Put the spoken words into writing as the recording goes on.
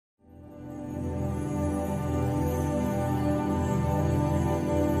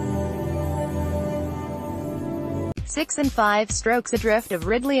6 and 5 strokes adrift of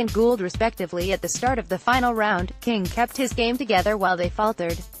Ridley and Gould respectively at the start of the final round. King kept his game together while they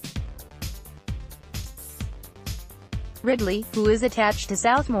faltered. Ridley, who is attached to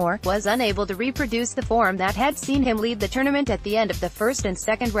South Moor, was unable to reproduce the form that had seen him lead the tournament at the end of the first and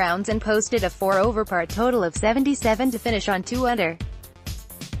second rounds and posted a 4-over par total of 77 to finish on 2 under.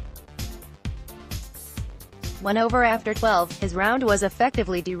 1 over after 12, his round was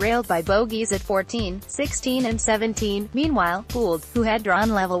effectively derailed by bogeys at 14, 16 and 17. Meanwhile, Gould, who had drawn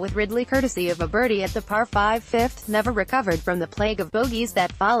level with Ridley courtesy of a birdie at the par 5 fifth, never recovered from the plague of bogeys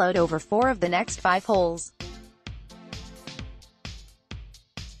that followed over 4 of the next 5 holes.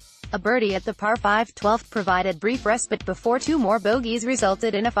 A birdie at the par 5 12th provided brief respite before 2 more bogeys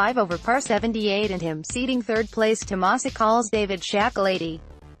resulted in a 5 over par 78 and him ceding third place to Mossicall's David Shackle.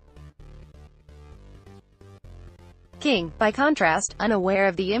 King, by contrast, unaware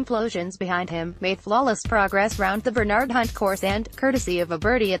of the implosions behind him, made flawless progress round the Bernard Hunt course and, courtesy of a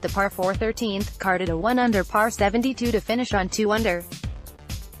birdie at the par 4 13th, carded a 1 under par 72 to finish on 2 under.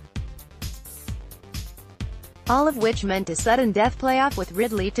 All of which meant a sudden death playoff with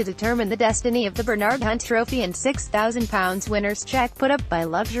Ridley to determine the destiny of the Bernard Hunt Trophy and £6,000 winner's check put up by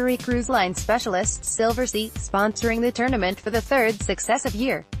luxury cruise line specialists Silversea, sponsoring the tournament for the 3rd successive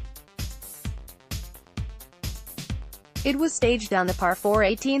year. It was staged on the par 4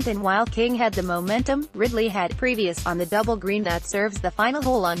 18th and while King had the momentum, Ridley had previous on the double green that serves the final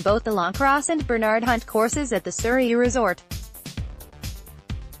hole on both the Longcross and Bernard Hunt courses at the Surrey Resort.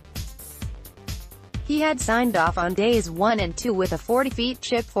 He had signed off on days 1 and 2 with a 40-feet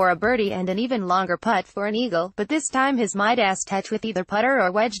chip for a birdie and an even longer putt for an eagle, but this time his Midas touch with either putter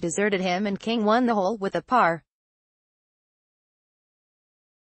or wedge deserted him and King won the hole with a par.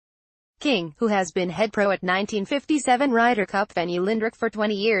 King, who has been head pro at 1957 Ryder Cup venue Lindrick for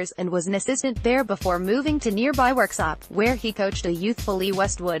 20 years, and was an assistant there before moving to nearby Worksop, where he coached a youthful Lee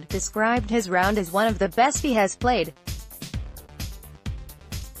Westwood, described his round as one of the best he has played.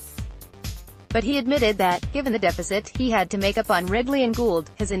 But he admitted that, given the deficit he had to make up on Ridley and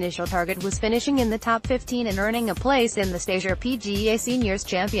Gould, his initial target was finishing in the top 15 and earning a place in the Silversea PGA Seniors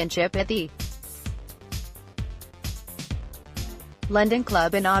Championship at the London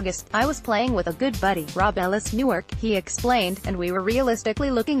Club in August. I was playing with a good buddy, Rob Ellis Newark, he explained, and we were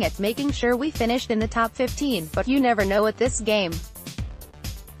realistically looking at making sure we finished in the top 15, but you never know at this game.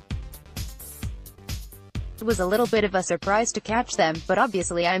 It was a little bit of a surprise to catch them, but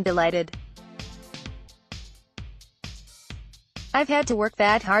obviously I'm delighted. I've had to work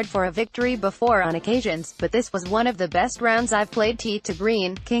that hard for a victory before on occasions, but this was one of the best rounds I've played tee to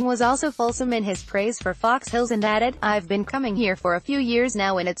green. King was also fulsome in his praise for Foxhills and added, I've been coming here for a few years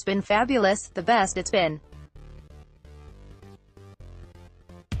now and it's been fabulous, the best it's been.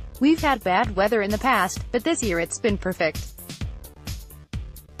 We've had bad weather in the past, but this year it's been perfect.